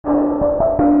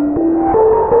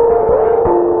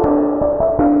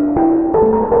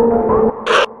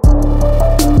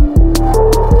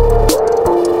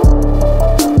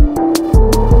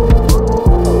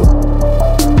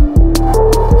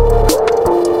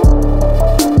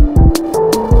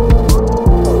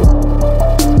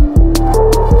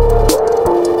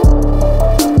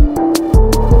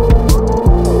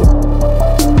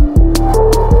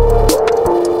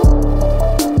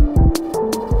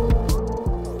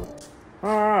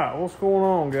Alright, what's going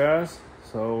on, guys?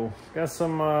 So, got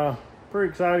some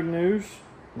pretty exciting news,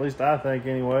 at least I think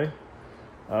anyway.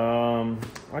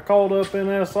 I called up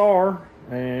NSR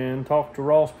and talked to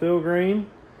Ross Pilgreen,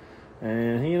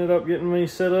 and he ended up getting me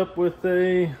set up with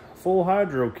a full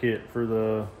hydro kit for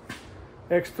the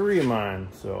X3 of mine.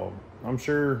 So, I'm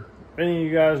sure if any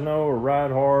of you guys know or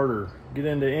ride hard or get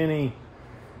into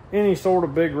any sort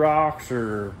of big rocks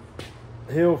or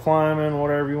hill climbing,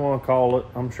 whatever you want to call it,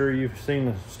 I'm sure you've seen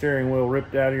the steering wheel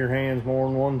ripped out of your hands more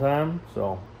than one time.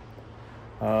 So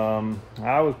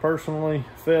I was personally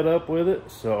fed up with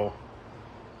it. So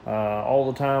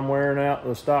all the time wearing out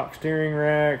the stock steering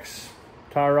racks,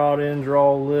 tie rod ends are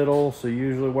all little, so you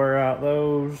usually wear out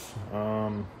those.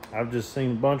 I've just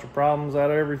seen a bunch of problems out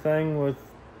of everything with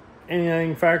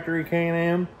anything factory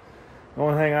Can-Am. The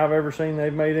only thing I've ever seen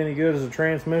they've made any good is a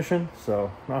transmission.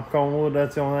 So, knock on wood,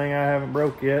 that's the only thing I haven't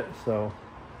broke yet. So,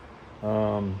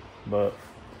 but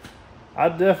I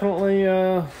definitely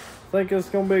think it's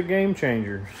going to be a game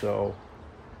changer. So,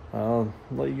 I'll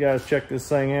let you guys check this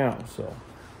thing out. So,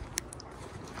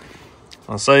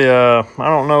 I'll say, I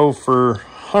don't know for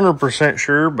 100%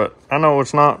 sure, but I know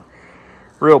it's not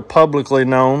real publicly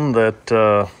known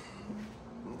that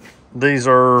these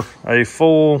are a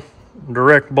full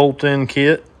direct bolt-in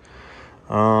kit.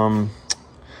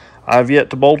 I've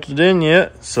yet to bolt it in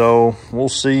yet, so we'll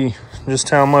see just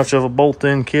how much of a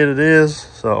bolt-in kit it is.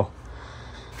 So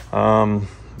mind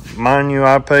you,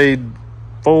 I paid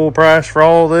full price for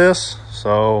all of this,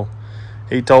 so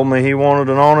he told me he wanted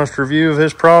an honest review of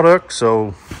his product,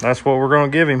 so that's what we're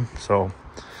going to give him. So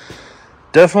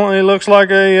definitely looks like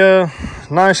a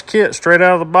nice kit straight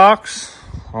out of the box.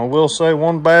 I will say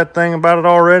one bad thing about it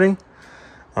already.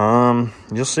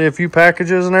 You'll see a few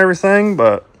packages and everything,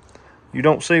 but you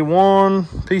don't see one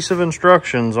piece of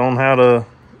instructions on how to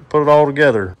put it all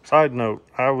together. Side note,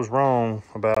 I was wrong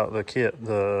about the kit.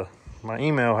 My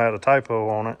email had a typo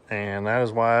on it, and that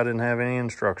is why I didn't have any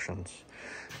instructions.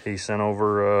 He sent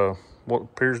over what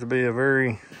appears to be a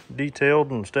very detailed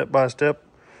and step-by-step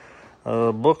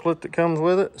booklet that comes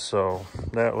with it. So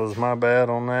that was my bad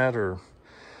on that, or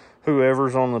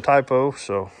whoever's on the typo.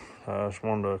 So I just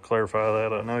wanted to clarify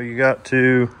that. I know you got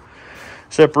to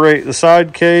separate the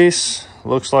side case.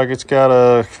 Looks like it's got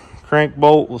a crank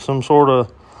bolt with some sort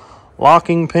of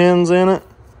locking pins in it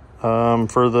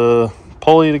for the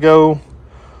pulley to go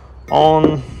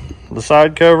on the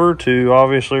side cover to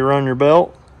obviously run your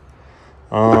belt.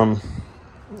 I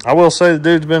will say the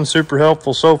dude's been super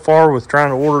helpful so far with trying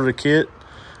to order the kit.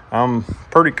 I'm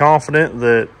pretty confident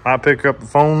that I pick up the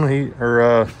phone,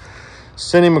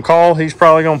 send him a call. He's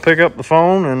probably going to pick up the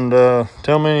phone and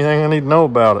tell me anything I need to know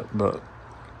about it. But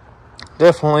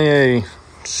definitely a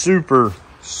super,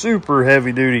 super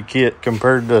heavy-duty kit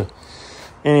compared to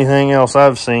anything else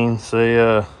I've seen.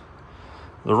 The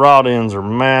rod ends are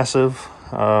massive,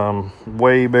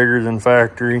 way bigger than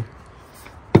factory.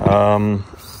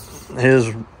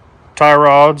 His tie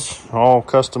rods, all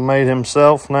custom made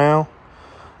himself now.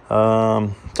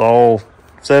 It's all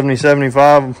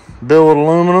 70-75 billet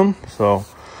aluminum, so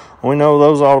we know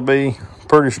those ought to be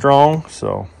pretty strong.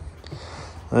 So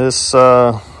this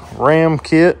ram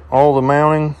kit, all the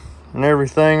mounting and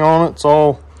everything on it's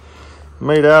all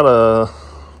made out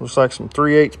of, looks like some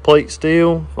 3/8 plate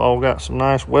steel. It's all got some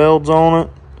nice welds on it.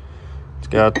 It's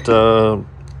got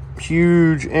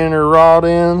huge inner rod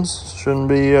ends. Shouldn't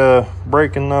be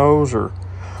breaking those or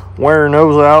wearing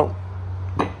those out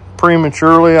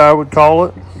prematurely, I would call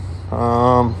it.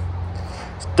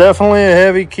 It's definitely a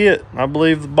heavy kit. I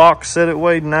believe the box said it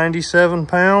weighed 97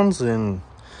 pounds, and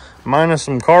minus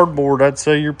some cardboard, I'd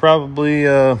say you're probably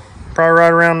right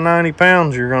around 90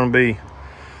 pounds you're going to be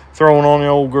throwing on the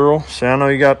old girl. See, I know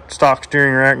you got stock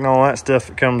steering rack and all that stuff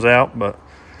that comes out, but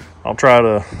I'll try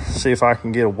to see if I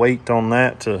can get a weight on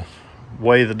that to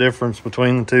weigh the difference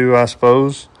between the two, I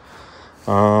suppose.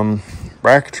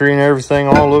 Bracketry and everything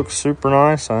all looks super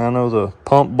nice. I know the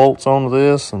pump bolts onto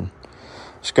this, and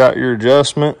it's got your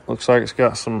adjustment. Looks like it's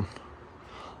got some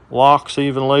locks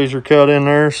even laser cut in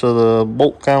there, so the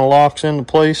bolt kind of locks into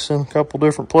place in a couple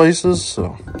different places.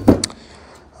 So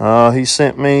he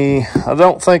sent me, I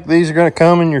don't think these are going to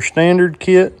come in your standard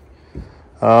kit.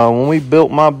 When we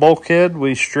built my bulkhead,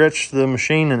 we stretched the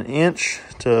machine 1 inch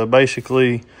to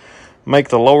basically make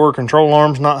the lower control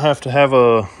arms not have to have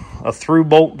a through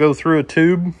bolt go through a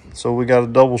tube. So we got a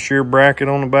double shear bracket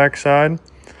on the back side.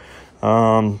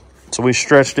 So we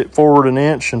stretched it forward 1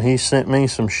 inch, and he sent me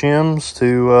some shims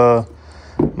to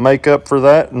make up for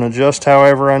that and adjust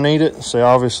however I need it. So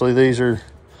obviously these are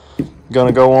going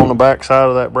to go on the back side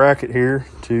of that bracket here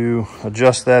to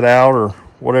adjust that out or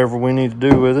whatever we need to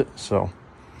do with it. So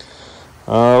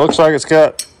Looks like it's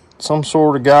got some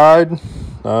sort of guide.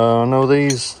 I know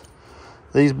these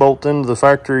bolt into the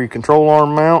factory control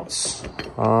arm mounts.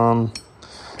 I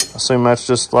assume that's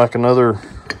just like another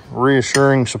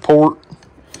reassuring support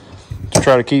to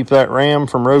try to keep that ram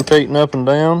from rotating up and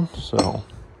down. So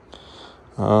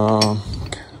don't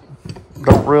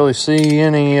really see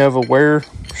any of a wear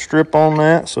strip on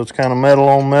that, so it's kind of metal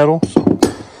on metal. So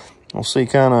we'll see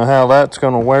kind of how that's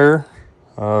going to wear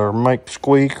or make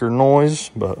squeak or noise.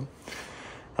 But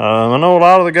I know a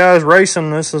lot of the guys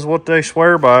racing, this is what they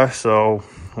swear by, so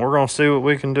we're going to see what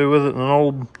we can do with it in an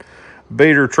old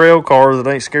beater trail car that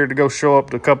ain't scared to go show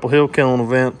up to a couple hill killing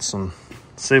events and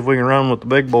see if we can run with the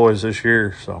big boys this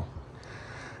year. So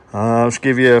I'll just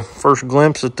give you a first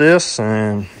glimpse at this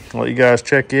and let you guys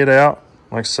check it out.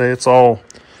 Like I say, it's all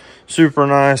super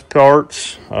nice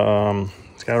parts.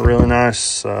 It's got a really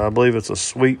nice, I believe it's a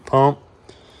sweep pump.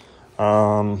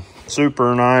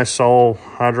 Super nice, all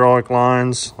hydraulic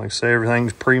lines. Like I say,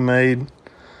 everything's pre-made.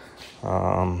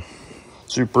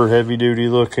 Super heavy duty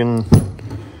looking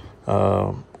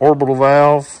orbital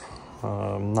valve.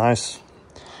 Nice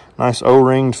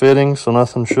O-ring fitting, so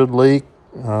nothing should leak.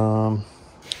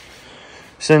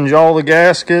 Sends you all the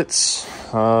gaskets.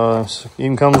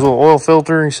 Even comes with an oil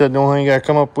filter. He said the only thing you got to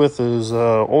come up with is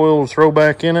oil to throw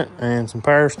back in it and some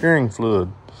power steering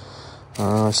fluid.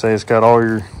 I say it's got all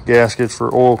your gaskets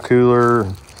for oil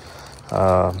cooler,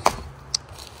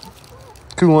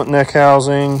 coolant neck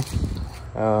housing,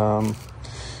 and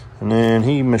then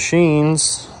he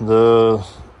machines the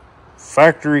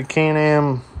factory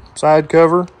Can-Am side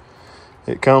cover.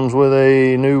 It comes with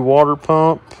a new water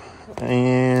pump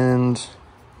and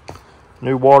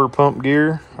new water pump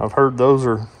gear. I've heard those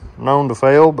are known to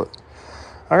fail, but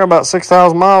I got about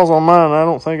 6,000 miles on mine, and I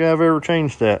don't think I've ever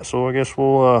changed that. So I guess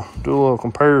we'll do a little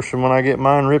comparison when I get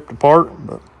mine ripped apart.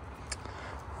 But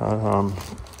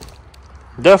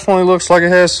definitely looks like it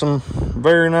has some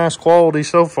very nice quality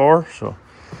so far. So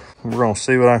we're going to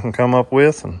see what I can come up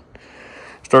with and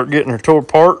start getting her tore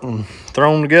apart and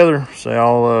thrown together. So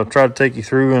I'll try to take you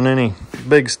through in any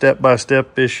big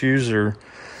step-by-step issues, or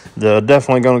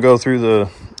definitely going to go through the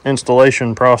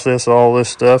installation process of all this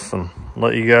stuff and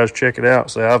let you guys check it out.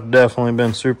 So I've definitely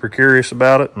been super curious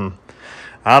about it, and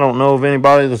I don't know of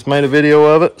anybody that's made a video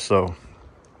of it, so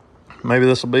maybe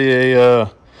this will be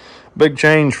a big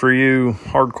change for you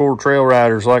hardcore trail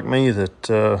riders like me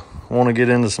that want to get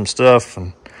into some stuff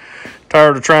and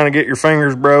tired of trying to get your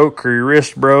fingers broke or your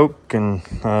wrist broke. And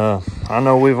I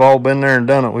know we've all been there and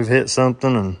done it. We've hit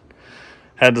something and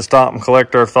had to stop and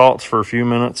collect our thoughts for a few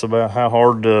minutes about how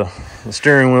hard the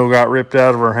steering wheel got ripped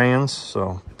out of our hands.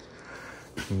 So,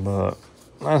 but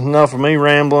that's enough of me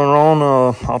rambling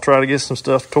on. I'll try to get some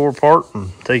stuff tore apart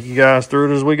and take you guys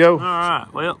through it as we go. All right,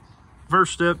 well,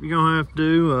 first step you're gonna have to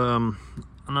do,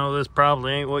 I know this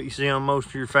probably ain't what you see on most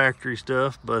of your factory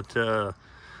stuff, but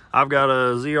I've got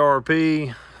a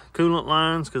ZRP coolant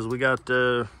lines because we got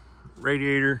the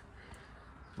radiator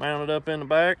mounted up in the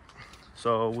back.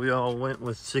 So we all went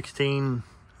with 16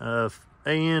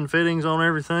 AN fittings on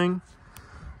everything.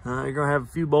 You're gonna have a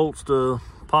few bolts to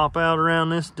pop out around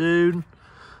this dude.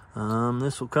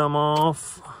 This will come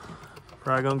off.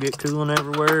 Probably gonna get coolant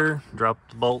everywhere. Drop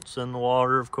the bolts in the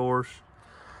water, of course.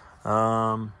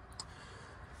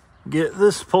 Get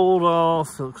this pulled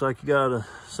off. It looks like you got a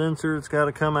sensor that's got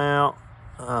to come out.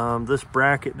 This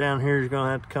bracket down here is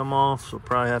gonna have to come off, so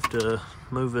probably have to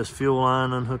move this fuel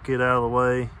line, unhook it out of the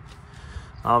way.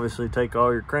 Obviously take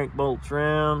all your crank bolts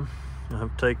around. You'll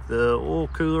have to take the oil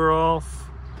cooler off,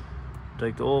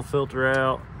 take the oil filter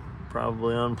out,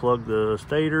 probably unplug the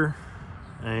stator,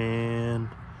 and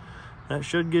that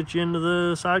should get you into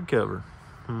the side cover.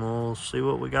 And we'll see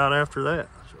what we got after that.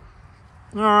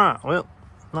 So, all right, well,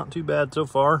 not too bad so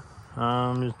far.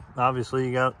 Obviously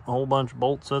you got a whole bunch of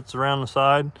bolt sets around the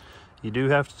side. You do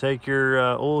have to take your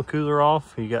oil cooler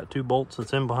off. You got 2 bolts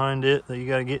that's in behind it that you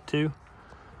got to get to.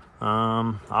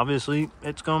 Obviously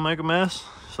it's gonna make a mess,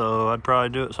 so I'd probably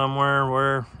do it somewhere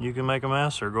where you can make a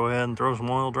mess, or go ahead and throw some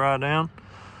oil dry down.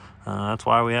 That's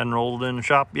why we hadn't rolled it in the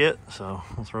shop yet, so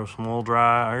we'll throw some oil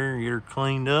dry here, get her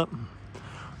cleaned up.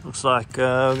 Looks like we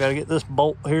gotta get this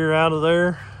bolt here out of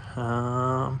there.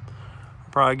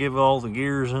 Probably give all the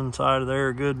gears inside of there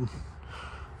a good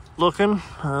looking.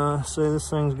 Say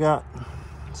this thing's got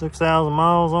 6,000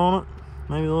 miles on it,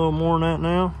 maybe a little more than that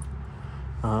now.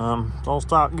 It's all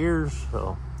stock gears,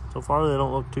 so far they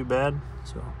don't look too bad.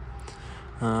 So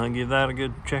give that a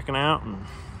good checking out and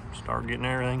start getting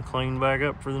everything cleaned back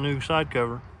up for the new side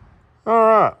cover. All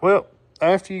right, well,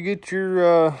 after you get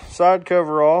your side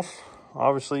cover off,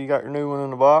 obviously you got your new one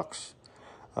in the box.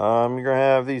 You're gonna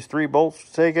have these 3 bolts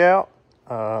to take out.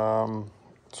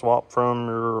 Swap from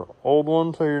your old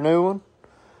one to your new one.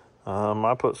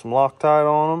 I put some Loctite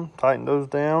on them, tightened those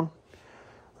down.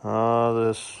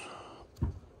 This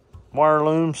wire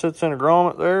loom sits in a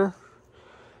grommet there.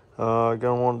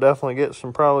 Gonna want to definitely get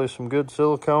probably some good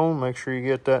silicone. Make sure you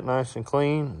get that nice and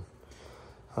clean.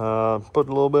 Put a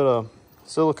little bit of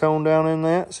silicone down in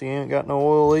that so you ain't got no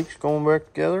oil leaks going back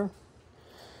together.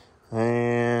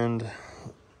 And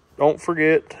don't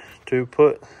forget to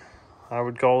put, I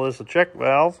would call this a check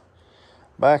valve,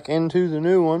 back into the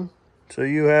new one so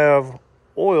you have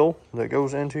oil that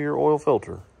goes into your oil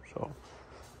filter. So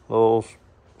little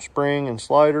spring and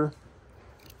slider.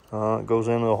 It goes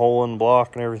into the hole in the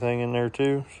block and everything in there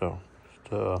too. So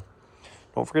just,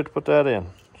 don't forget to put that in.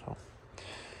 So,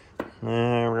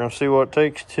 and we're going to see what it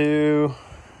takes to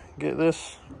get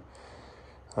this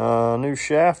new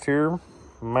shaft here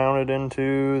mounted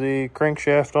into the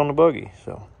crankshaft on the buggy.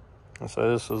 So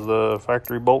this is the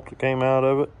factory bolt that came out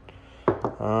of it.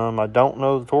 I don't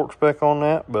know the torque spec on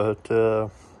that, but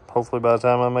hopefully by the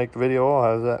time I make the video,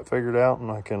 I'll have that figured out and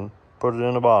I can put it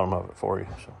in the bottom of it for you.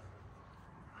 So.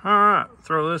 All right,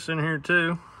 throw this in here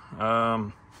too.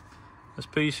 This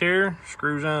piece here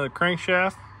screws into the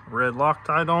crankshaft, red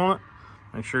Loctite on it.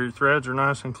 Make sure your threads are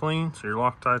nice and clean so your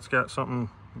Loctite's got something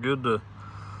good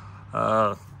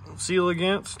to seal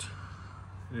against.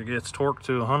 It gets torqued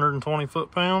to 120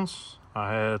 foot-pounds.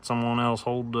 I had someone else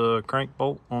hold the crank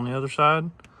bolt on the other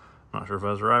side. Not sure if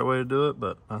that's the right way to do it,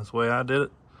 but that's the way I did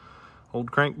it. Hold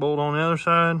the crank bolt on the other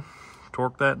side,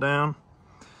 torque that down.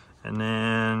 And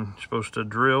then you're supposed to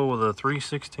drill with a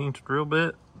 3/16 drill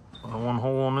bit. One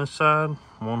hole on this side,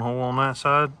 one hole on that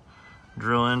side.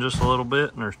 Drill in just a little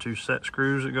bit, and there's 2 set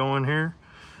screws that go in here.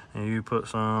 And you put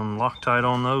some Loctite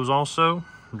on those also.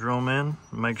 Drill them in,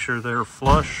 make sure they're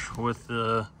flush with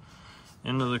the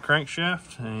end of the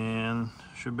crankshaft, and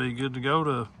should be good to go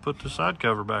to put the side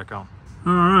cover back on.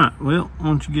 All right, well,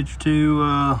 once you get your 2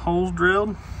 holes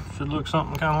drilled, should look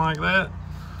something kind of like that.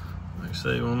 Like I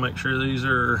say, you want to make sure these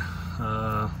are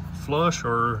flush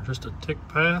or just a tick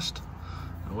past.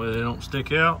 That way they don't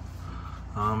stick out.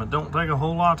 It don't take a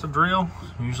whole lot to drill.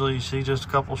 Usually you see just a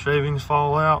couple shavings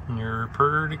fall out and you're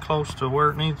pretty close to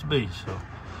where it needs to be. So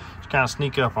just kind of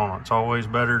sneak up on it. It's always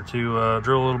better to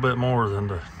drill a little bit more than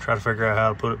to try to figure out how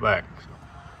to put it back.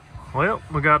 Well,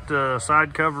 we got the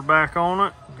side cover back on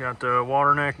it. Got the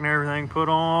water neck and everything put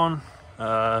on.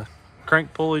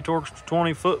 Crank pulley torques to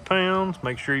 20 foot-pounds.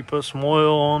 Make sure you put some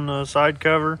oil on the side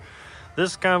cover.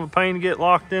 This is kind of a pain to get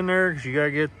locked in there because you got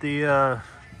to get the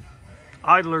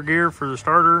idler gear for the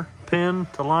starter pin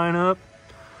to line up.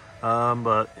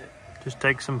 But just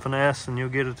take some finesse and you'll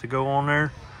get it to go on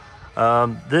there.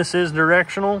 This is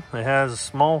directional. It has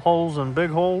small holes and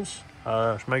big holes.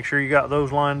 Just make sure you got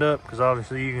those lined up because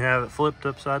obviously you can have it flipped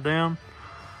upside down.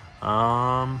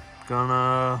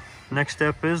 Next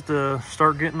step is to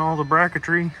start getting all the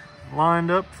bracketry lined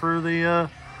up for the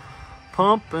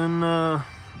pump and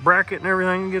bracket and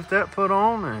everything, and get that put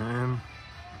on and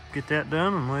get that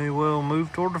done, and we will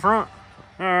move toward the front.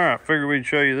 All right, figured we'd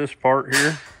show you this part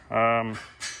here.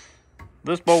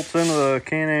 This bolts into the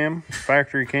Can-Am,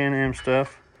 factory Can-Am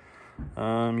stuff.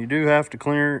 You do have to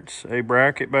clearance a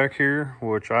bracket back here,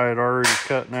 which I had already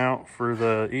cut out for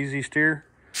the easy steer.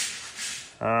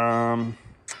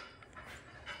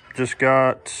 Just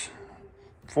got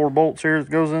 4 bolts here that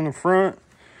goes in the front.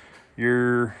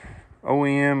 Your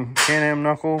OEM Can-Am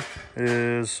knuckle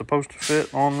is supposed to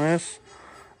fit on this.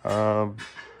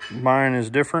 Mine is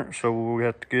different, so we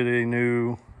have to get a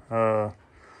new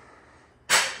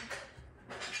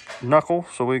knuckle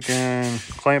so we can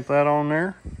clamp that on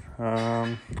there.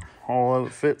 All of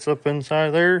it fits up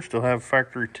inside there. Still have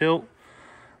factory tilt.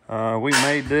 We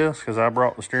made this because I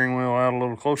brought the steering wheel out a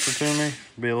little closer to me,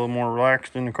 be a little more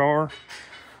relaxed in the car.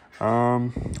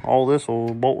 All this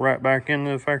will bolt right back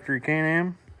into the factory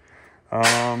Can-Am.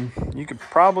 You could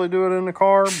probably do it in the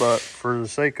car, but for the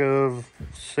sake of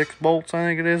 6 bolts, I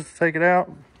think it is, to take it out,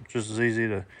 it's just as easy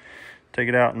to take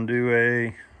it out and do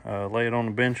lay it on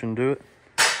the bench and do it.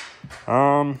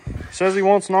 Says he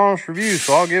wants an honest review,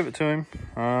 so I'll give it to him.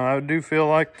 I do feel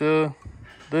like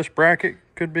this bracket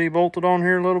could be bolted on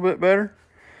here a little bit better.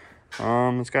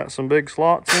 It's got some big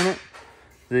slots in it.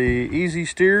 The easy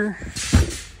steer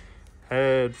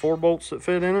had 4 bolts that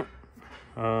fit in it.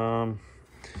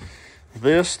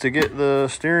 This, to get the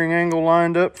steering angle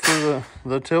lined up for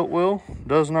the tilt wheel,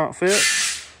 does not fit.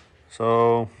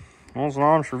 So, wants an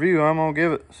honest review, I'm gonna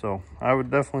give it. So, I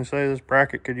would definitely say this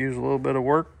bracket could use a little bit of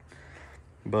work,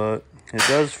 but it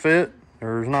does fit.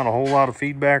 There's not a whole lot of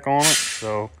feedback on it,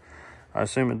 so I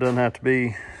assume it doesn't have to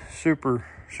be super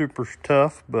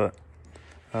tough, but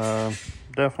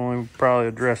definitely probably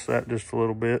address that just a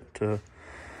little bit to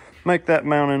make that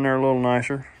mount in there a little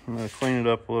nicer. I'm gonna clean it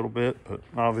up a little bit, but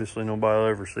obviously nobody will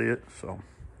ever see it. So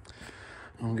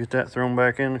I'll get that thrown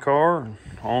back in the car and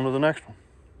on to the next one.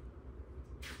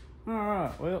 All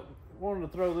right, well, wanted to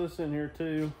throw this in here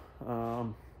too.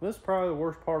 This is probably the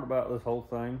worst part about this whole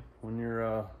thing when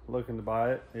you're looking to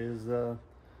buy it is the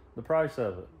price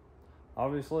of it.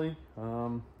 Obviously,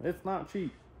 it's not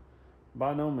cheap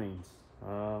by no means.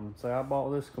 So I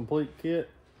bought this complete kit.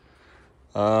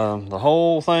 The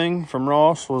whole thing from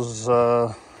Ross was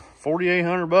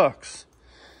 $4,800.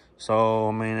 So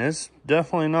I mean, it's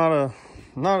definitely not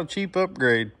a cheap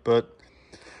upgrade, but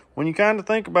when you kind of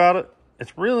think about it,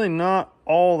 it's really not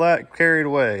all that carried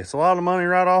away. It's a lot of money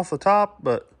right off the top,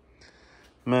 but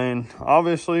I mean,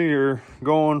 obviously you're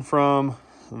going from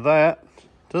that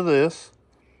to this.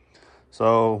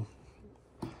 So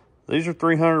these are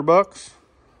 $300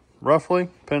 roughly,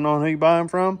 depending on who you buy them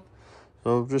from.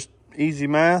 So just easy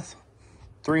math,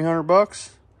 $300.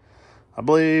 I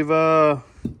believe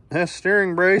this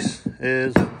steering brace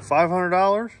is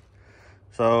 $500.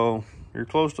 So you're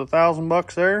close to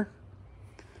 $1,000 there.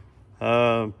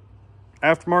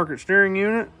 Aftermarket steering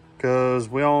unit, because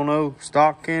we all know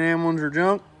stock Can-Am ones are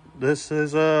junk. This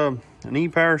is an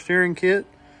e-power steering kit.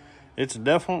 It's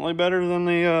definitely better than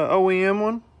the OEM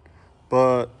one,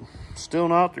 but still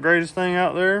not the greatest thing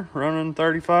out there. Running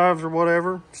 35s or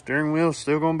whatever. Steering wheel's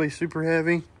still going to be super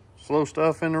heavy. Slow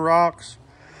stuff in the rocks.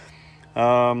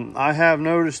 I have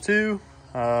noticed too,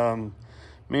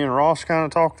 me and Ross kind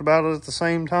of talked about it at the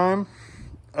same time.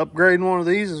 Upgrading one of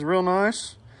these is real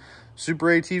nice. Super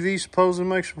ATV supposedly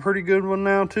makes a pretty good one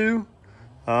now too.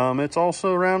 It's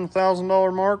also around the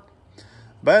 $1,000 mark.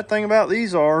 Bad thing about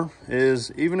these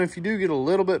is even if you do get a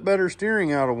little bit better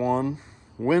steering out of one,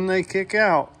 when they kick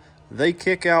out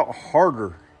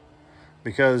harder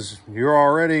because you're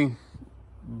already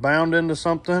bound into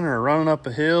something or running up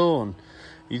a hill and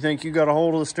you think you got a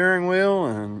hold of the steering wheel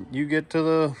and you get to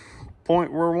the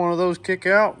point where one of those kick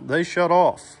out, they shut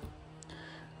off.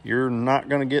 You're not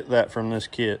going to get that from this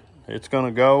kit. It's going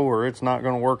to go or it's not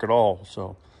going to work at all.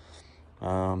 So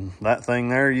that thing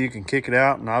there, you can kick it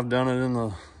out, and I've done it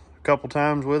a couple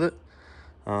times with it.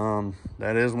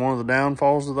 That is one of the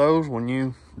downfalls of those. When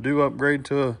you do upgrade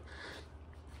to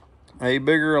a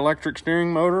bigger electric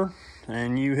steering motor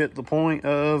and you hit the point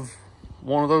of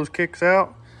one of those kicks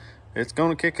out, it's going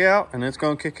to kick out, and it's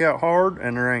going to kick out hard,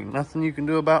 and there ain't nothing you can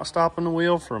do about stopping the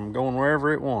wheel from going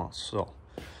wherever it wants. So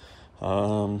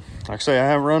like I say, I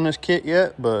haven't run this kit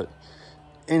yet, but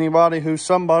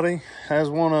somebody has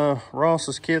one of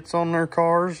Ross's kits on their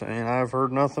cars, and I've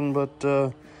heard nothing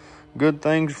but good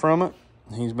things from it.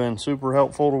 He's been super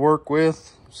helpful to work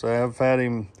with. So I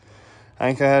think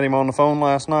I had him on the phone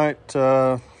last night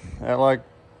at like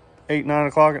 8, 9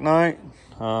 o'clock at night.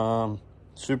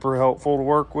 Super helpful to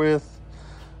work with.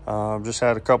 Just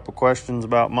had a couple questions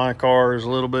about my car is a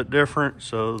little bit different.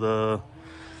 So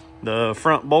the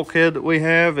front bulkhead that we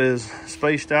have is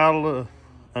spaced out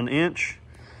an inch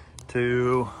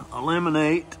to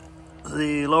eliminate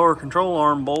the lower control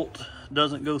arm bolt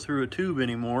doesn't go through a tube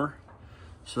anymore.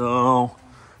 So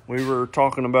we were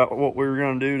talking about what we were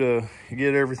going to do to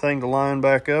get everything to line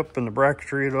back up and the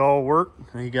bracketry to all work.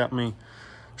 He got me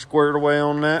squared away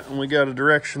on that, and we got a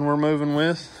direction we're moving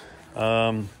with.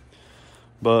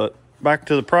 But back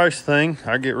to the price thing,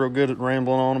 I get real good at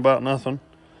rambling on about nothing.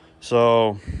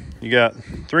 So you got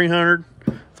 $300,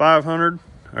 $500,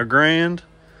 $1,000.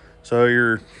 So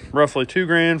you're roughly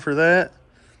 $2,000 for that.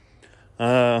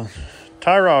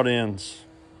 Tie rod ends.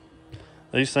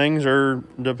 These things are,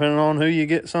 depending on who you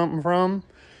get something from,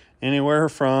 anywhere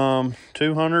from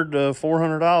 $200 to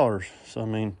 $400. So I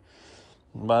mean,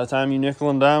 by the time you nickel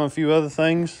and dime a few other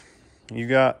things, you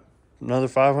got another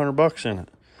 $500 in it.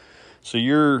 So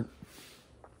you're,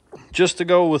 just to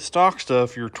go with stock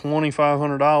stuff, you're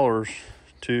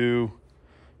 $2,500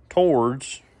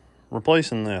 towards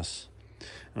replacing this.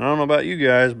 And I don't know about you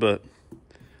guys, but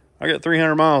I got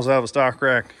 300 miles out of a stock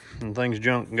rack and things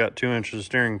junk and got 2 inches of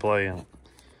steering play in it.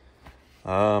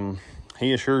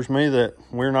 He assures me that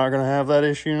we're not going to have that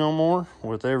issue no more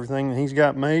with everything that he's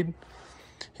got made.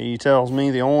 He tells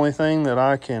me the only thing that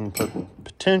I can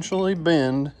potentially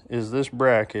bend is this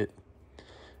bracket.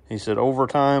 He said over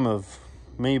time of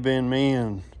me being me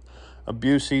and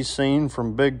abuse he's seen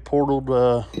from big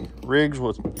portaled rigs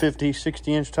with 50,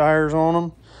 60-inch tires on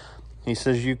them, he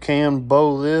says you can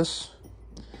bow this.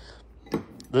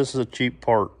 This is a cheap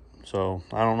part, so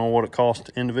I don't know what it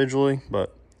costs individually,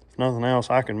 but if nothing else,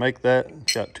 I can make that.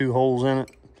 It's got 2 holes in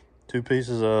it, 2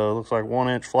 pieces of looks like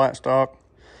 1-inch flat stock.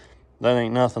 That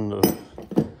ain't nothing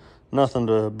nothing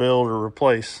to build or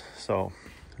replace. So,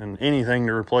 and anything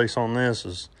to replace on this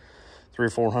is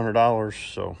 $300 or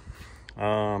 $400. So,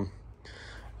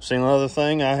 seen another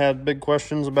thing I had big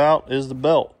questions about is the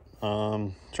belt.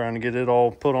 Trying to get it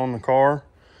all put on the car.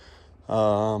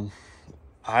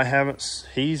 I haven't,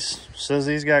 says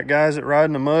he's got guys that ride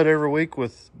in the mud every week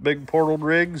with big portaled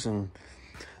rigs, and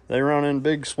they run in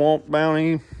big swamp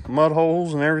bounty mud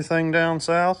holes and everything down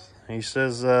south. He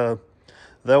says they'll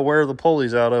wear the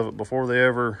pulleys out of it before they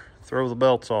ever throw the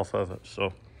belts off of it. So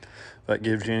if that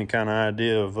gives you any kind of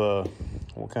idea of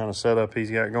what kind of setup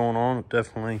he's got going on, it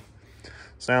definitely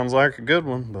sounds like a good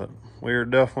one. But we're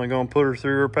definitely going to put her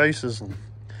through her paces and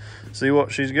see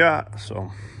what she's got.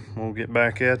 So we'll get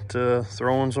back at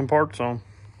throwing some parts on.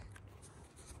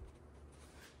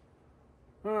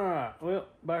 All right, well,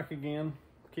 back again.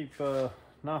 Keep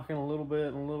knocking a little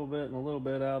bit and a little bit and a little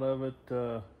bit out of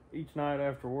it each night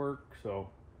after work. So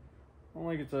I don't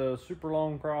think it's a super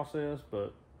long process,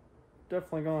 but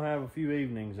definitely gonna have a few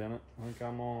evenings in it. I think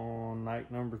I'm on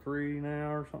night number 3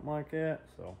 now or something like that.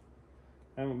 So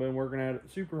I haven't been working at it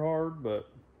super hard, but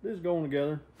this is going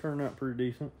together, turning out pretty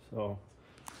decent. So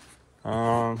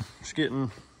just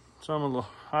getting some of the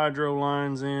hydro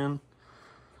lines in.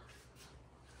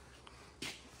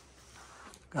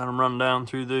 Got them run down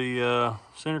through the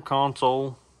center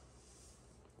console.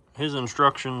 His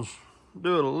instructions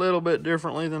do it a little bit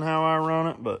differently than how I run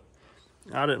it, but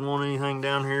I didn't want anything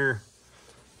down here.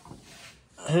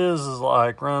 His is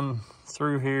like run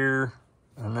through here,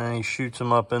 and then he shoots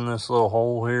them up in this little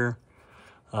hole here.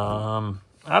 I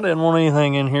didn't want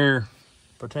anything in here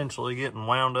potentially getting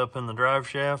wound up in the drive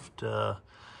shaft, because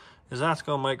that's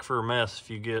going to make for a mess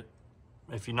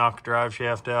if you knock the drive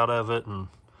shaft out of it and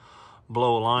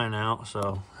blow a line out.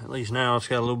 So at least now it's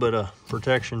got a little bit of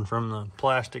protection from the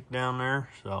plastic down there.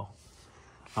 So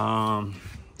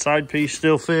side piece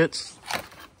still fits.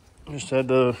 Just had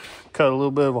to cut a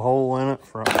little bit of a hole in it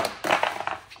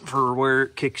for where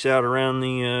it kicks out around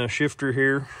the shifter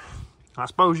here. I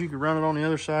suppose you could run it on the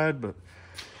other side, but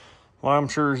well, I'm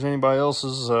sure as anybody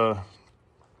else's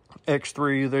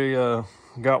X3,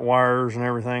 they got wires and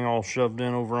everything all shoved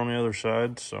in over on the other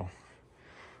side. So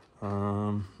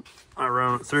I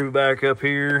run it through back up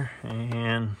here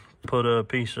and put a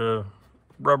piece of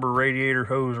rubber radiator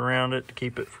hose around it to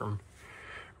keep it from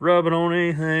rubbing on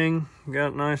anything. Got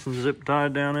it nice and zip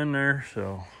tied down in there.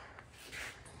 So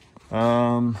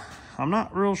I'm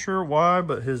not real sure why,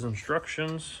 but his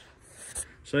instructions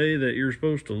say that you're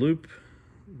supposed to loop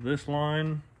this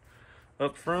line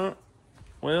up front.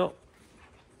 Well,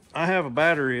 I have a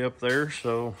battery up there,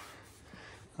 so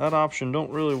that option don't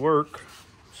really work.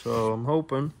 So I'm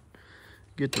hoping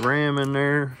get the ram in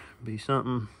there, be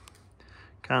something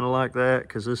kind of like that,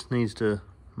 because this needs to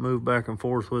move back and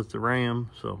forth with the ram.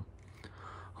 So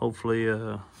hopefully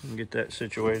get that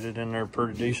situated in there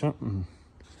pretty decent,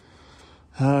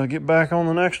 and get back on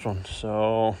the next one.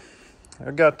 So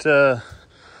I got some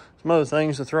other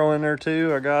things to throw in there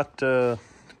too. I got a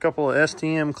couple of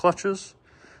STM clutches.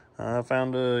 I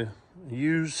found a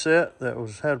used set that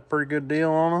had a pretty good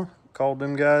deal on them. Called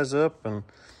them guys up and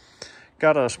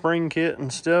got a spring kit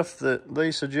and stuff that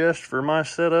they suggest for my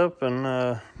setup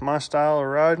and my style of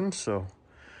riding. So I'm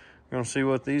gonna see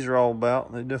what these are all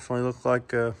about. They definitely look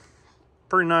like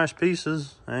pretty nice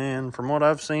pieces, and from what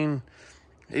I've seen,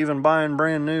 even buying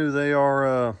brand new, they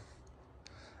are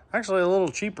actually a little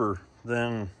cheaper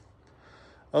than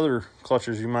other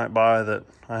clutches you might buy that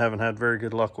I haven't had very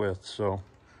good luck with. So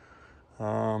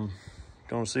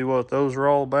gonna see what those are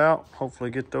all about.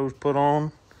 Hopefully get those put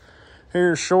on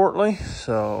here shortly.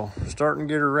 So starting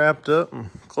to get her wrapped up and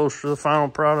close to the final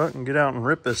product, and get out and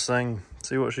rip this thing,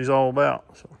 see what she's all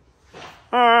about. So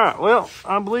all right, well,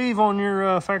 I believe on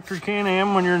your factory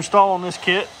Can-Am, when you're installing this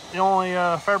kit, the only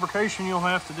fabrication you'll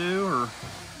have to do, or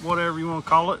whatever you want to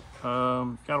call it,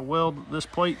 got to weld this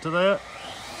plate to that,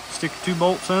 stick 2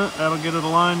 bolts in it, that'll get it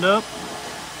lined up.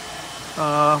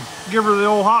 Give her the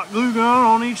old hot glue gun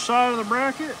on each side of the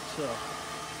bracket. So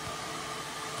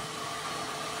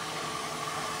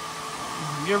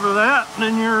give her that, and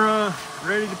then you're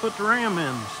ready to put the ram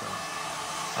in.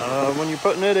 So when you're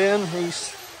putting it in, he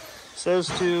says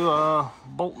to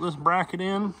bolt this bracket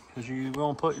in, because you're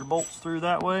going to put your bolts through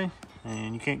that way,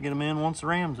 and you can't get them in once the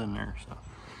ram's in there. So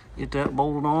get that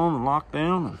bolted on and locked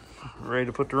down, and ready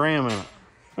to put the ram in it.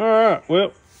 All right,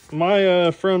 well, my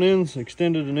front end's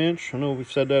extended 1 inch. I know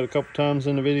we've said that a couple times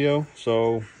in the video.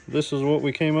 So this is what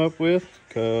we came up with,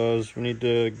 because we need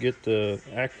to get the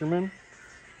Ackerman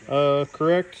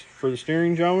correct for the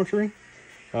steering geometry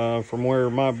from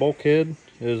where my bulkhead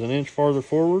is 1 inch farther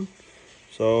forward.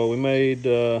 So we made,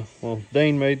 well,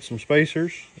 Dane made some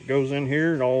spacers. It goes in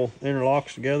here, it all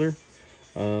interlocks together.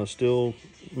 Still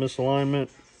misalignment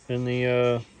in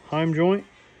the heim joint.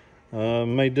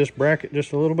 Made this bracket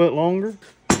just a little bit longer.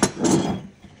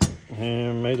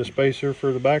 And made a spacer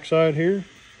for the backside here.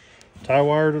 Tie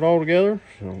wired it all together.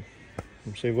 So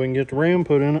let's see if we can get the ram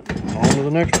put in it. On to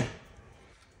the next one.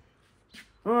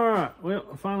 Alright, well,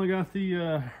 I finally got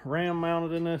the ram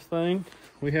mounted in this thing.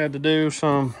 We had to do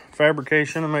some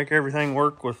fabrication to make everything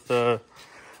work with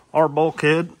our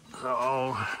bulkhead.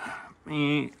 So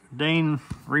Dane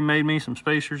remade me some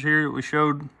spacers here that we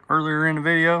showed earlier in the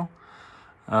video.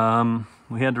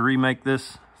 We had to remake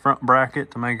this front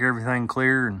bracket to make everything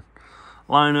clear and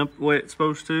line up the way it's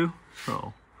supposed to.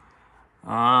 So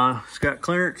it's got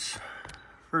clearance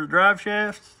for the drive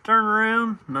shaft to turn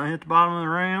around, and I hit the bottom of the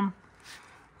ram.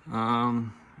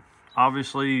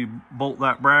 Obviously bolt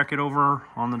that bracket over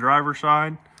on the driver's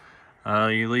side.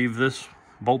 You leave this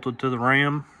bolted to the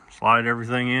ram, slide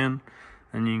everything in,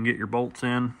 and you can get your bolts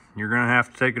in. You're gonna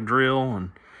have to take a drill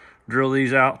and drill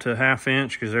these out to 1/2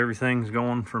 inch because everything's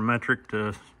going from metric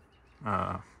to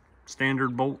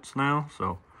standard bolts now.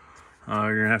 So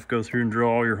you're gonna have to go through and drill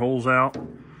all your holes out.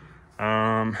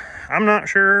 I'm not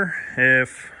sure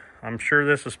if, I'm sure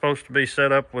this is supposed to be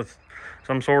set up with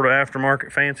some sort of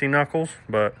aftermarket fancy knuckles,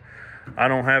 but I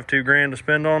don't have $2 grand to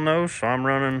spend on those, so I'm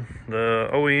running the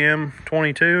OEM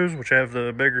 22s, which have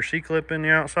the bigger C-clip in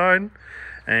the outside.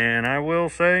 And I will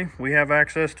say, we have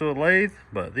access to a lathe,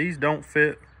 but these don't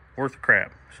fit worth a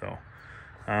crap. So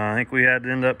I think we had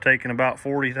to end up taking about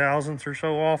 40 thousandths or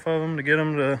so off of them to get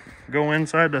them to go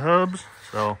inside the hubs.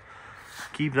 So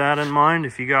keep that in mind.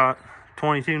 If you got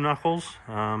 22 knuckles,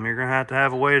 you're gonna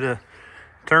have a way to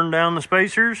turn down the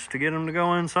spacers to get them to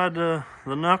go inside the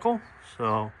knuckle.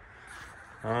 So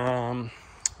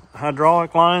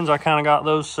hydraulic lines, I kind of got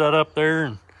those set up there,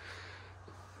 and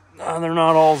they're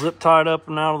not all zip tied up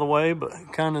and out of the way, but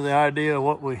kind of the idea of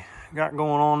what we got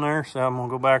going on there. So I'm gonna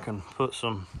go back and put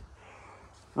some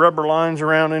rubber lines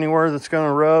around anywhere that's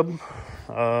gonna rub.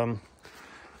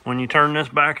 When you turn this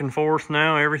back and forth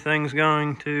now, everything's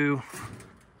going to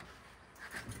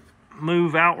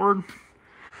move outward.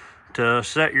 To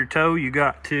set your toe, you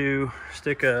got to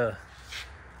stick a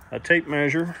tape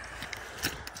measure.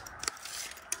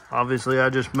 Obviously I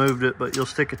just moved it, but you'll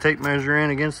stick a tape measure in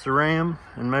against the ram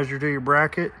and measure to your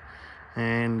bracket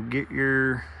and get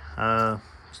your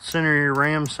center of your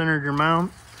ram, centered your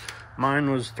mount. Mine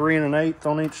was 3 1/8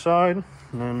 on each side,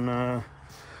 and then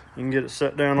you can get it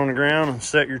set down on the ground and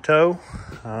set your toe.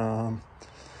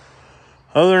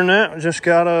 Other than that, just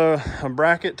got a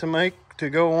bracket to make to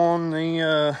go on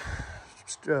the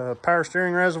power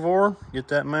steering reservoir, get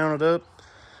that mounted up,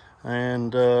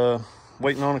 and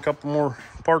waiting on a couple more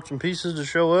parts and pieces to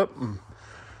show up and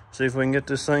see if we can get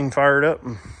this thing fired up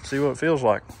and see what it feels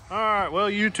like. All right, well,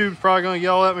 YouTube's probably gonna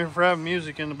yell at me for having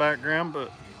music in the background,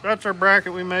 but that's our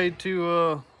bracket we made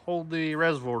to hold the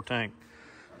reservoir tank.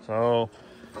 So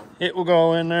it will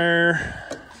go in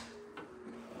there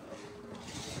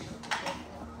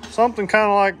something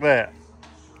kind of like that.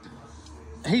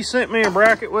 He sent me a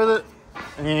bracket with it,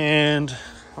 and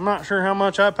I'm not sure how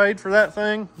much I paid for that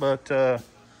thing, but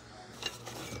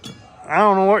I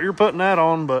don't know what you're putting that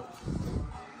on, but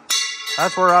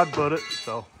that's where I'd put it.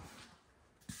 So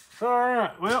all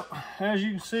right, well, as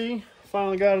you can see,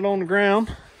 finally got it on the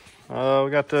ground. We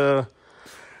got the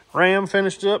ram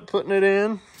finished up, putting it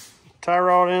in, tie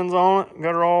rod ends on it,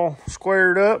 got her all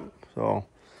squared up. So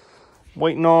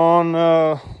waiting on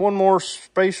one more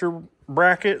spacer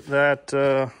bracket that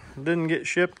didn't get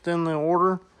shipped in the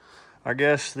order. I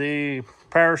guess the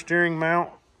power steering mount,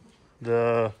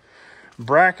 the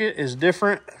bracket is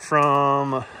different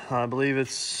from, I believe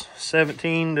it's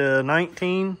 17 to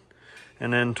 19,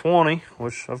 and then 20,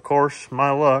 which of course my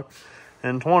luck,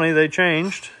 and 20 they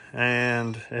changed,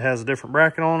 and it has a different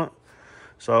bracket on it.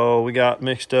 So we got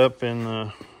mixed up in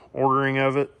the ordering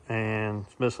of it, and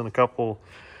it's missing a couple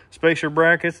spacer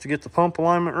brackets to get the pump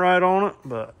alignment right on it.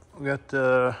 But we got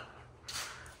the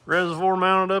reservoir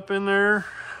mounted up in there,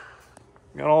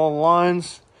 got all the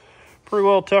lines pretty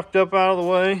well tucked up out of the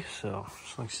way. So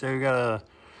like I say, we gotta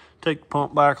take the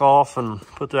pump back off and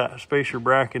put that spacer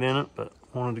bracket in it, but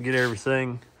wanted to get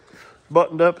everything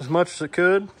buttoned up as much as it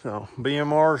could. So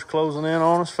BMR is closing in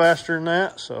on us faster than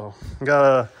that. So got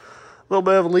a little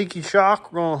bit of a leaky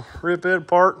shock. We're gonna rip it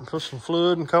apart and put some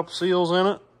fluid and a couple seals in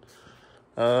it.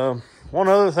 One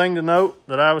other thing to note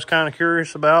that I was kind of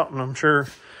curious about, and I'm sure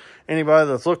anybody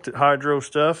that's looked at hydro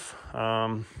stuff,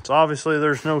 so obviously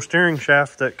there's no steering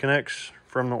shaft that connects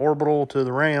from the orbital to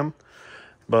the ram,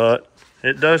 but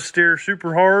it does steer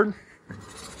super hard.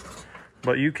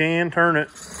 but you can turn it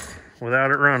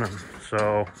without it running.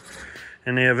 So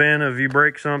in the event of you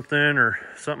break something or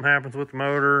something happens with the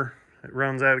motor, it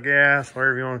runs out of gas,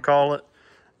 whatever you want to call it,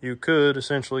 you could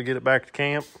essentially get it back to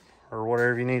camp or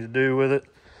whatever you need to do with it.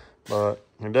 But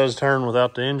it does turn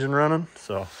without the engine running.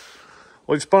 So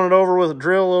we spun it over with a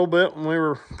drill a little bit when we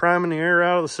were priming the air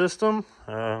out of the system.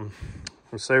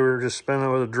 We say we were just spinning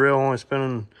it with a drill, only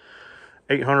spinning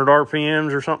 800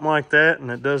 RPMs or something like that,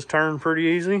 and it does turn pretty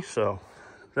easy. So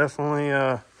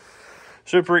definitely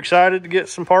super excited to get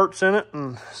some parts in it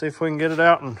and see if we can get it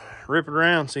out and rip it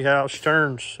around, see how she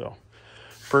turns. So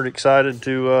pretty excited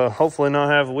to hopefully not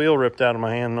have the wheel ripped out of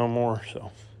my hand no more.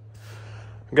 So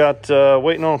got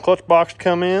waiting on a clutch box to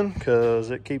come in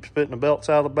because it keeps spitting the belts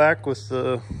out of the back with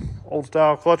the old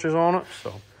style clutches on it.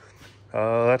 So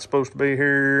that's supposed to be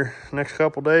here next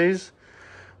couple days.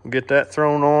 We'll get that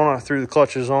thrown on. I threw the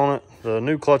clutches on it, the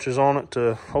new clutches on it,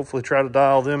 to hopefully try to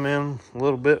dial them in a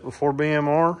little bit before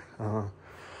BMR.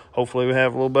 Hopefully we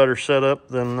have a little better setup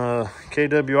than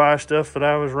KWI stuff that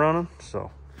I was running.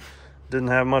 So didn't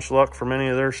have much luck from any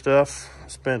of their stuff.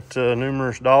 Spent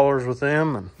numerous dollars with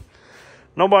them and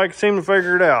nobody could seem to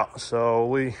figure it out. So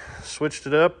we switched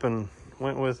it up and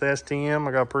went with STM.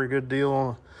 I got a pretty good deal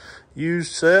on a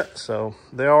used set. So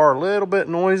they are a little bit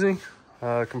noisy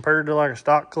compared to like a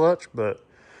stock clutch, but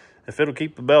if it'll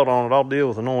keep the belt on it, I'll deal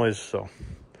with the noise. So,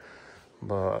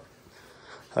 but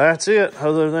that's it.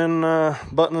 Other than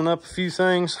buttoning up a few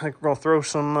things, I think we're gonna throw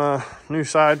some new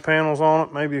side panels on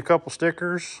it, maybe a couple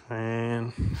stickers,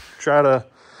 and try to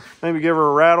maybe give her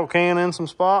a rattle can in some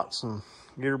spots and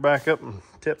get her back up in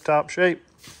tip-top shape.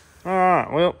 All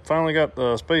right, well, finally got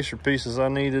the spacer pieces I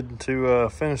needed to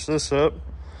finish this up.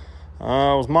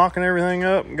 I was mocking everything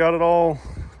up and got it all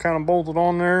kind of bolted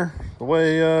on there the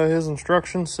way his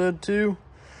instructions said to.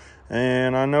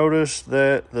 And I noticed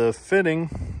that the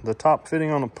fitting, the top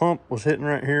fitting on the pump, was hitting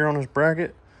right here on this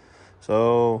bracket.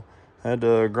 So I had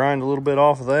to grind a little bit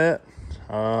off of that.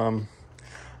 I'm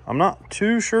not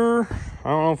too sure. I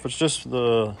don't know if it's just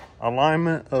the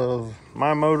alignment of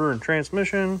my motor and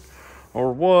transmission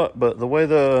or what, but the way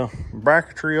the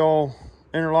bracketry all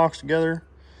interlocks together,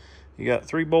 you got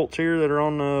 3 bolts here that are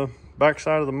on the back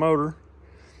side of the motor,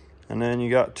 and then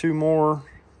you got 2 more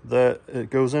that it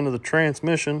goes into the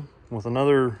transmission with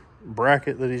another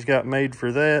bracket that he's got made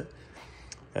for that.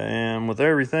 And with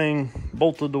everything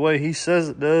bolted the way he says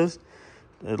it does,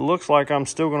 it looks like I'm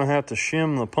still going to have to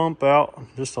shim the pump out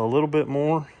just a little bit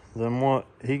more than what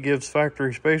he gives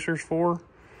factory spacers for.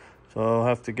 So I'll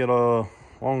have to get a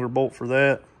longer bolt for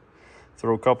that.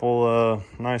 Throw a couple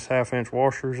nice 1/2-inch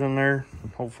washers in there,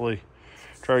 and hopefully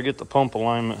try to get the pump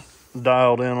alignment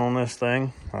dialed in on this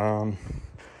thing.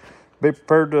 Be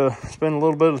prepared to spend a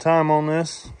little bit of time on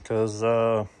this because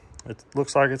it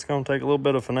looks like it's going to take a little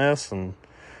bit of finesse and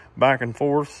back and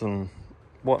forth and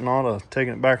whatnot, of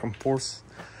taking it back and forth,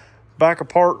 back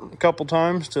apart a couple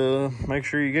times to make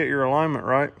sure you get your alignment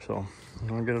right. So I'm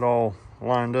going to get it all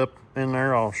lined up in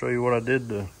there. I'll show you what I did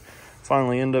to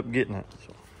finally end up getting it.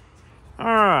 So. All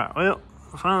right, well,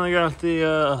 I finally got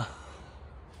the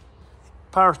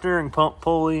power steering pump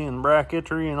pulley and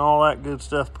bracketry and all that good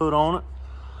stuff put on it.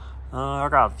 I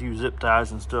got a few zip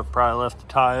ties and stuff probably left to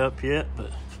tie up yet,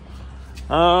 but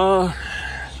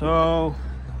so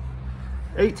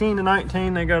 18 to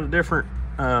 19, they got a different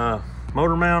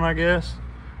motor mount, I guess,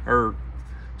 or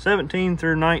 17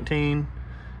 through 19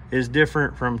 is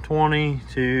different from 20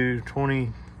 to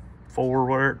 24,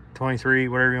 whatever, 23,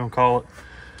 whatever you want to call it.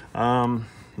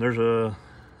 There's a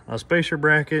spacer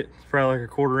bracket, it's probably like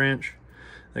a 1/4 inch,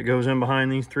 that goes in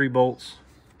behind these 3 bolts.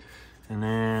 And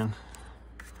then,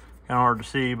 kind of hard to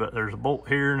see, but there's a bolt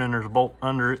here and then there's a bolt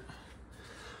under it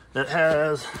that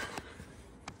has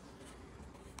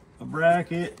a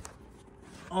bracket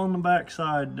on the back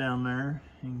side down there.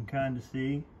 You can kind of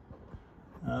see.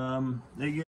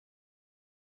 They get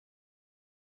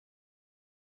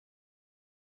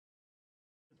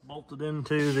bolted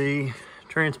into the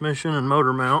transmission and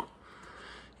motor mount.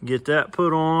 Get that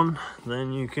put on,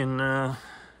 then you can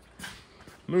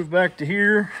move back to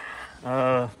here.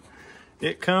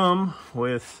 It come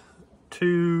with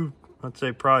 2, let's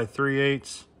say probably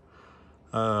 3/8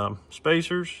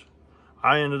 spacers.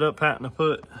 I ended up having to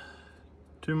put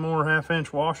 2 more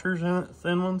 1/2-inch washers in it,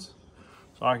 thin ones,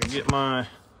 so I could get my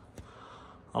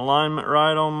alignment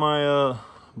right on my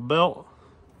belt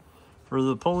for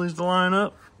the pulleys to line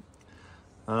up.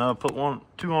 Put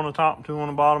 2 on the top, 2 on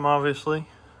the bottom, obviously.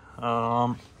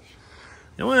 The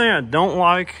only thing I don't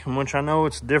like, and which I know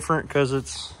it's different because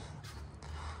it's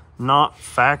not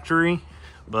factory,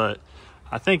 but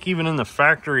I think even in the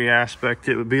factory aspect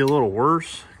it would be a little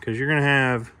worse because you're going to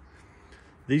have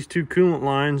these two coolant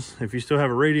lines, if you still have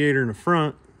a radiator in the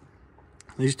front,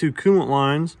 these two coolant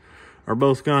lines are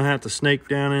both gonna have to snake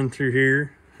down in through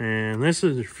here. And this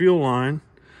is the fuel line.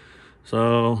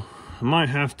 So I might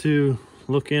have to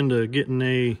look into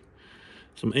getting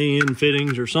some AN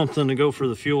fittings or something to go for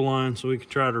the fuel line, so we can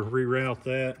try to reroute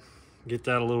that, get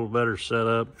that a little better set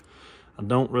up. I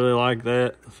don't really like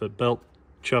that. If a belt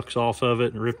chucks off of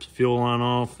it and rips the fuel line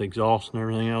off, the exhaust and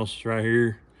everything else is right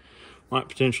here, might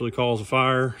potentially cause a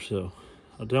fire. So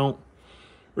I don't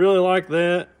really like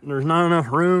that. There's not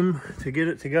enough room to get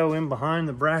it to go in behind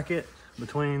the bracket,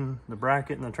 between the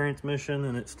bracket and the transmission,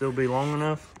 and it still be long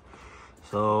enough.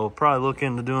 So probably look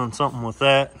into doing something with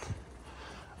that.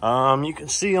 You can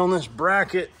see on this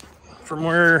bracket from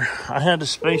where I had to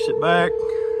space it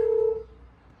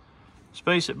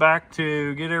back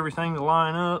to get everything to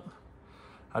line up.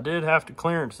 I did have to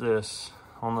clearance this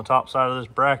on the top side of this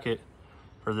bracket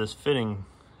for this fitting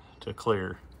to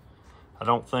clear. I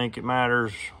don't think it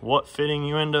matters what fitting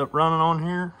you end up running on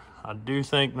here. I do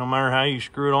think no matter how you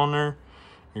screw it on there,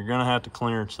 you're gonna have to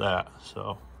clearance that.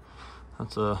 So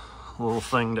that's a little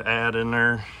thing to add in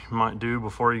there, you might do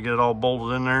before you get it all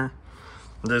bolted in there.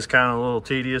 It is kind of a little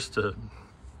tedious to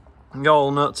get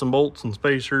all the nuts and bolts and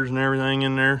spacers and everything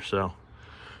in there. So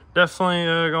definitely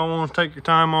gonna want to take your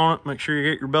time on it. Make sure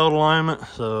you get your belt alignment.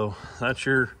 So that's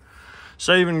your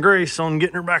saving grace on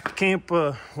getting her back to camp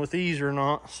with ease or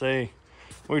not. Say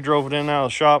we drove it in and out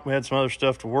of the shop, we had some other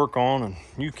stuff to work on, and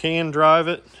you can drive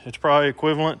it. It's probably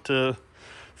equivalent to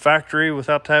factory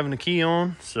without having the key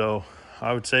on. So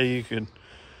I would say you could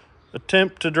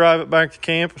attempt to drive it back to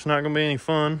camp. It's not going to be any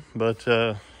fun, but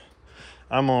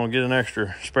I'm going to get an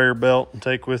extra spare belt and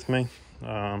take with me,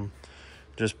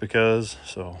 just because.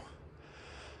 So,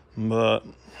 but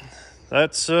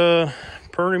that's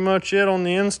pretty much it on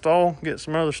the install. Get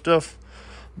some other stuff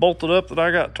bolted up that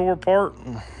I got tore apart,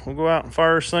 and we'll go out and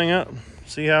fire this thing up,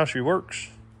 see how she works.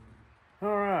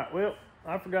 All right, well,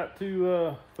 I forgot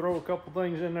to throw a couple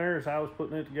things in there as I was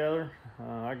putting it together.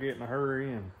 I get in a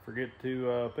hurry and forget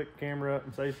to pick the camera up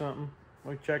and say something.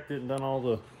 We checked it and done all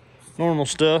the normal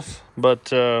stuff, but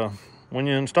when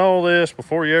you install this,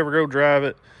 before you ever go drive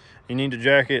it, you need to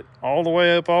jack it all the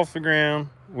way up off the ground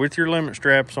with your limit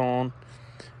straps on,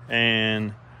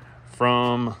 and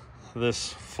from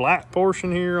this flat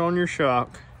portion here on your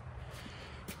shock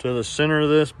to the center of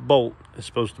this bolt is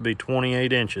supposed to be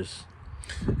 28 inches.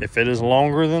 If it is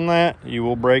longer than that, you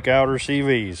will break outer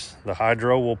CVs. The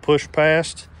hydro will push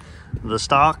past the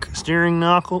stock steering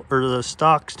knuckle or the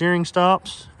stock steering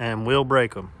stops and will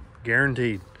break them,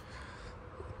 guaranteed.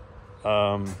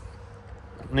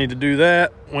 Need to do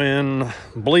that when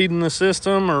bleeding the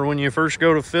system or when you first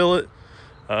go to fill it.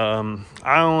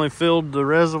 I only filled the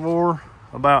reservoir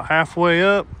about halfway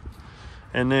up,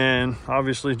 and then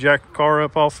obviously jack the car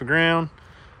up off the ground,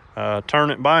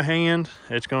 turn it by hand.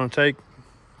 It's going to take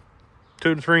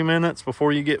 2 to 3 minutes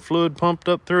before you get fluid pumped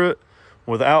up through it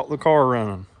without the car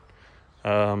running.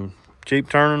 Keep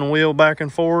turning the wheel back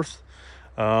and forth.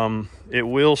 It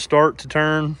will start to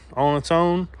turn on its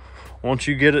own. Once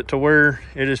you get it to where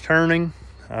it is turning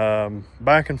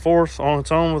back and forth on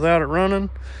its own without it running,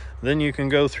 then you can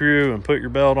go through and put your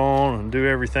belt on and do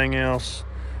everything else.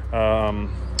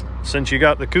 Since you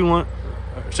got the coolant,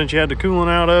 since you had the coolant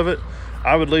out of it,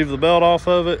 I would leave the belt off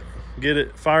of it, get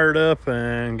it fired up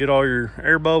and get all your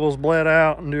air bubbles bled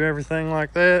out and do everything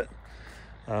like that.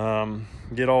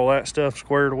 Get all that stuff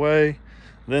squared away,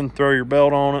 then throw your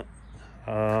belt on it.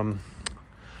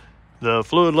 The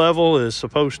fluid level is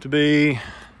supposed to be,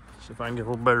 see if I can get a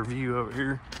little better view of it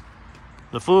here.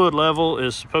 The fluid level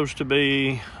is supposed to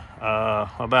be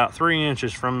about 3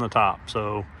 inches from the top.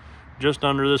 So just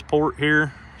under this port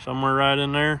here, somewhere right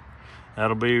in there,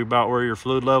 that'll be about where your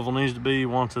fluid level needs to be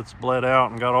once it's bled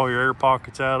out and got all your air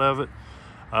pockets out of it.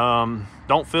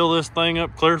 Don't fill this thing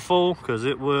up clear full, because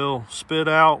it will spit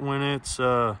out when it's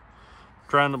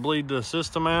trying to bleed the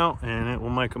system out, and it will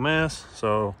make a mess.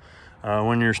 So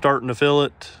when you're starting to fill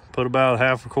it, put about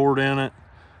half a quart in it,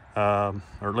 or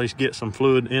at least get some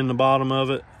fluid in the bottom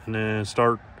of it, and then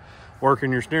start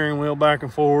working your steering wheel back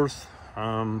and forth.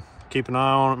 Keep an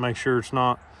eye on it, make sure it's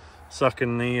not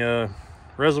sucking the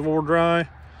reservoir dry,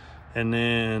 and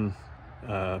then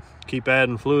keep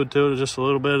adding fluid to it just a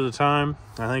little bit at a time.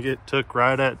 I think it took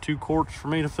right at 2 quarts for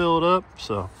me to fill it up.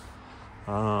 So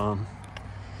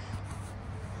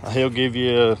he'll give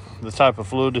you the type of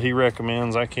fluid that he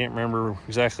recommends. I can't remember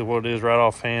exactly what it is right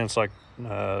offhand. It's like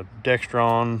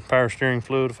Dextron power steering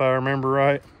fluid, if I remember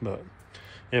right, but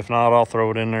if not, I'll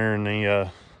throw it in there in the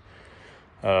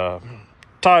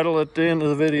title at the end of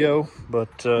the video.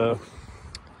 But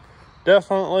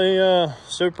definitely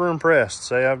super impressed.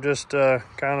 Say I've just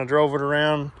kind of drove it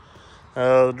around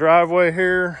the driveway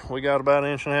here. We got about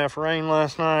 1.5 inches of rain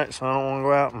last night, so I don't want to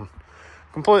go out and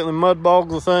completely mud bog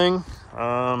the thing.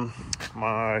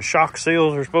 My shock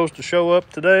seals are supposed to show up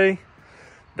today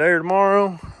or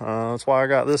tomorrow. That's why I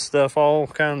got this stuff all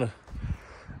kind of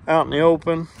out in the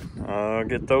open.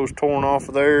 Get those torn off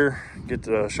of there, get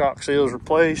the shock seals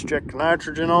replaced, check the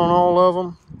nitrogen on all of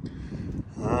them.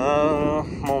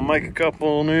 I'm gonna make a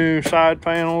couple new side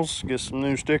panels, get some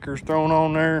new stickers thrown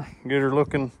on there, get her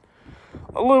looking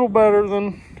a little better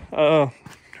than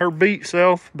her beat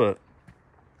self, but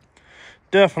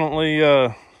definitely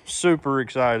super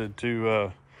excited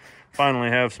to finally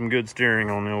have some good steering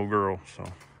on the old girl. So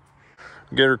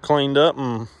get her cleaned up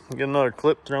and get another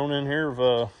clip thrown in here.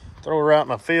 Throw her out in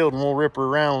the field and we'll rip her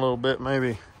around a little bit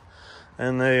maybe.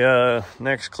 And the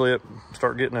next clip,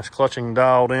 start getting this clutching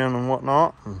dialed in and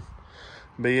whatnot, and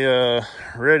be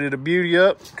ready to beauty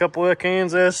up. A couple of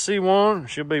cans of SC1,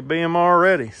 she'll be BMR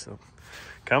ready. So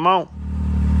come on.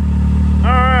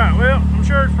 All right, well, I'm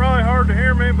sure it's probably hard to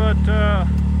hear me, but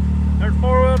there's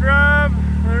 4-wheel drive,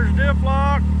 there's diff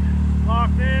lock,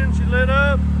 locked in, she lit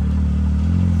up.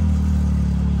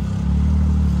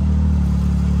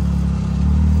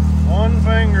 One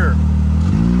finger.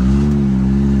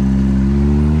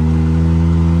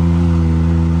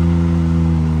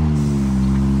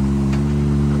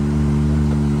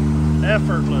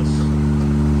 Effortless.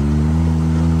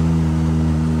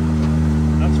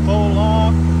 That's full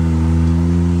lock.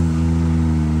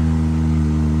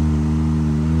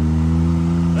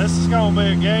 This is going to be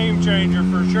a game changer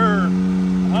for sure,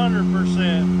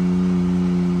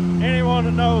 100%. Anyone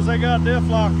that knows they got diff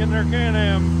lock in their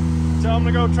Can-Am, tell them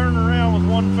to go turn around with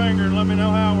one finger and let me know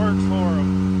how it works for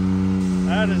them.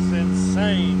 That is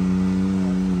insane.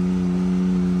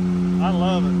 I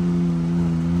love it.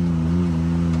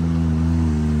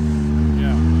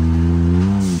 Yeah.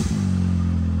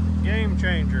 Game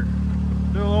changer.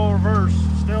 Do a little reverse,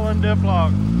 still in diff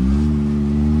lock.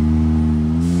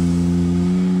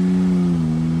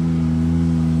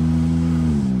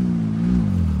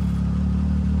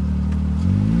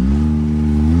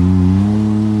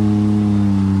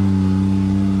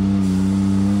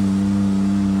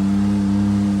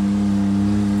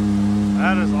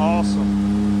 That is awesome.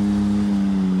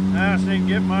 Now I just need to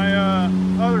get my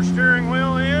other steering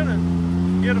wheel in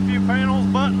and get a few panels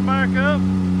buttoned back up.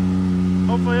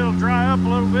 Hopefully it'll dry up a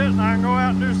little bit and I can go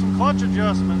out and do some clutch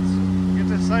adjustments. Get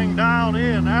this thing dialed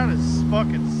in. That is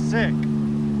fucking sick.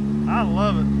 I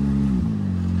love it.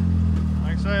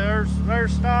 Like I say,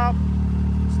 there's stop.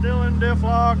 Still in diff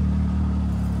lock.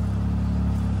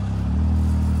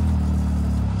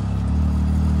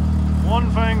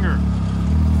 One finger.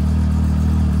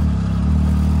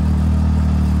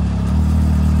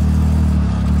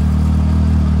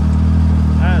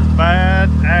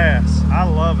 Badass. I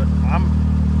love it.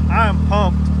 I am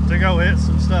pumped to go hit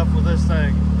some stuff with this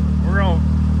thing. We're gonna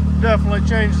definitely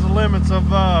change the limits of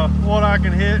what I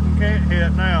can hit and can't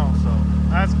hit now. So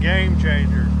that's game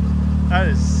changer. That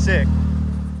is sick.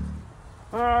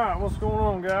 All right, what's going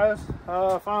on, guys?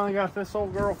 Finally got this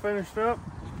old girl finished up.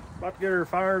 About to get her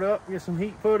fired up, get some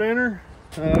heat put in her.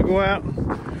 Go out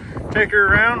and take her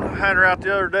around. I had her out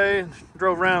the other day,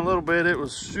 drove around a little bit. It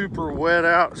was super wet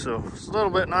out, so it's a little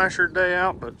bit nicer day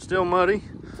out, but still muddy.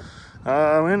 We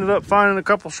ended up finding a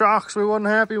couple shocks we wasn't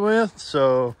happy with,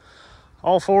 so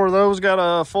all 4 of those got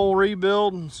a full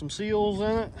rebuild and some seals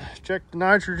in it. Checked the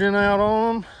nitrogen out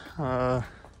on them.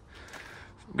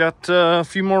 Got a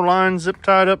few more lines zip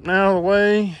tied up and out of the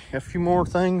way. Got a few more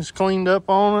things cleaned up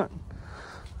on it.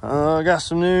 Got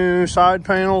some new side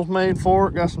panels made for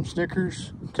it. Got some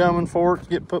stickers coming for it to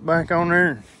get put back on there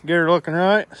and get her looking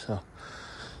right. So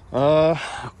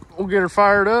we'll get her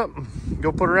fired up,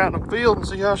 go put her out in the field and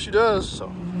see how she does.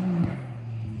 So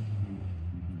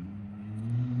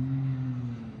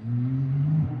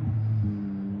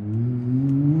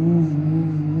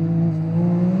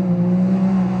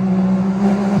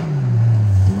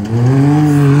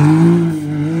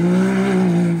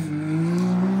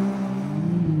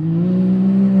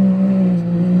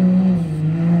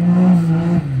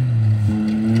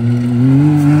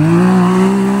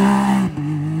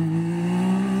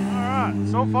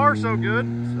far so good.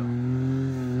 So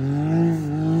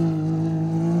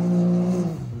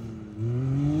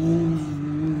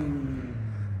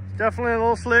it's definitely a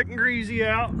little slick and greasy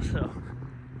out. So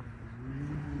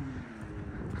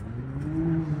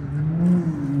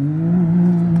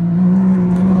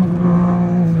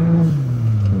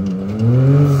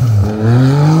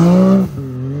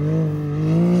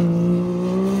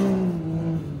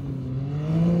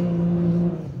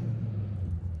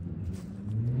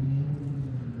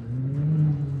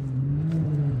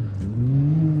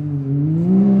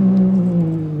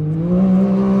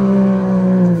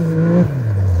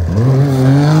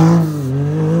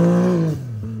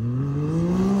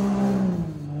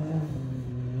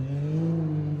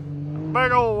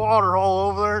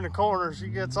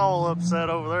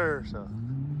over there, so.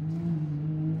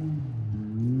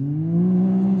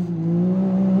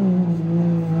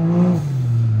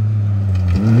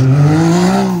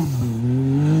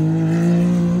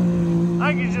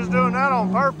 I think he's just doing that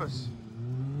on purpose.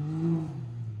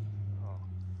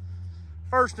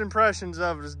 First impressions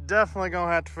of it is definitely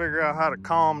gonna have to figure out how to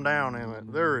calm down in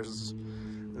it. There is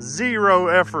zero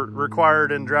effort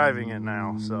required in driving it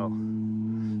now, so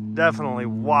definitely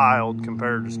wild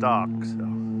compared to stock. So.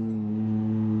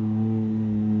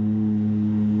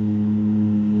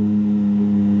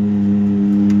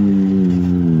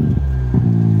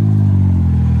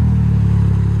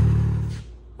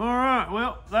 All right,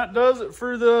 well, that does it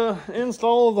for the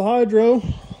install of the hydro.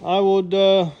 I would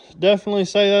definitely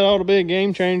say that ought to be a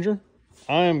game changer.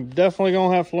 I am definitely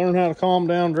gonna have to learn how to calm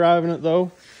down driving it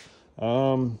though.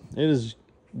 It is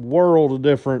world of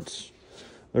difference.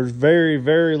 There's very,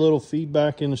 very little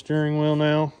feedback in the steering wheel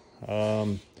now.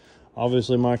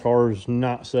 Obviously my car is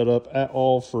not set up at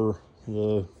all for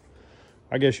the,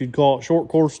 I guess you'd call it short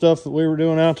course stuff that we were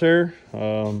doing out there.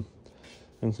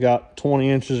 It's got 20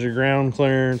 inches of ground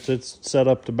clearance. It's set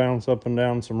up to bounce up and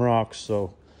down some rocks.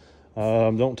 So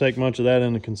don't take much of that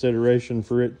into consideration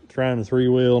for it trying to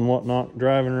three-wheel and whatnot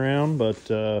driving around,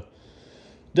 but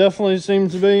definitely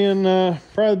seems to be in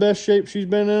probably the best shape she's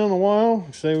been in a while.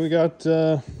 Say we got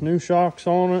new shocks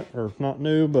on it, or not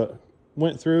new, but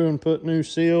went through and put new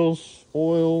seals,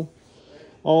 oil,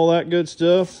 all that good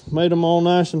stuff. Made them all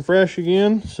nice and fresh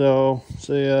again. So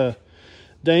see,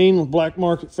 Dane with Black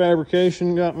Market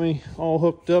Fabrication got me all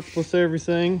hooked up with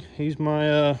everything. He's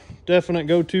my definite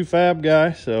go-to fab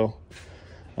guy, so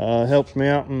helps me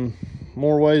out in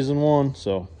more ways than one.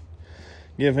 So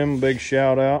give him a big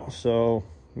shout out. So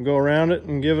go around it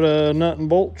and give it a nut and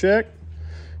bolt check,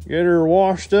 get her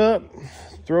washed up,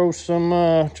 throw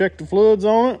some check the fluids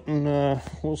on it, and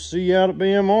we'll see you out at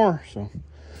BMR. So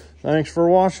thanks for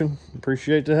watching.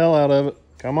 Appreciate the hell out of it.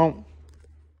 Come on.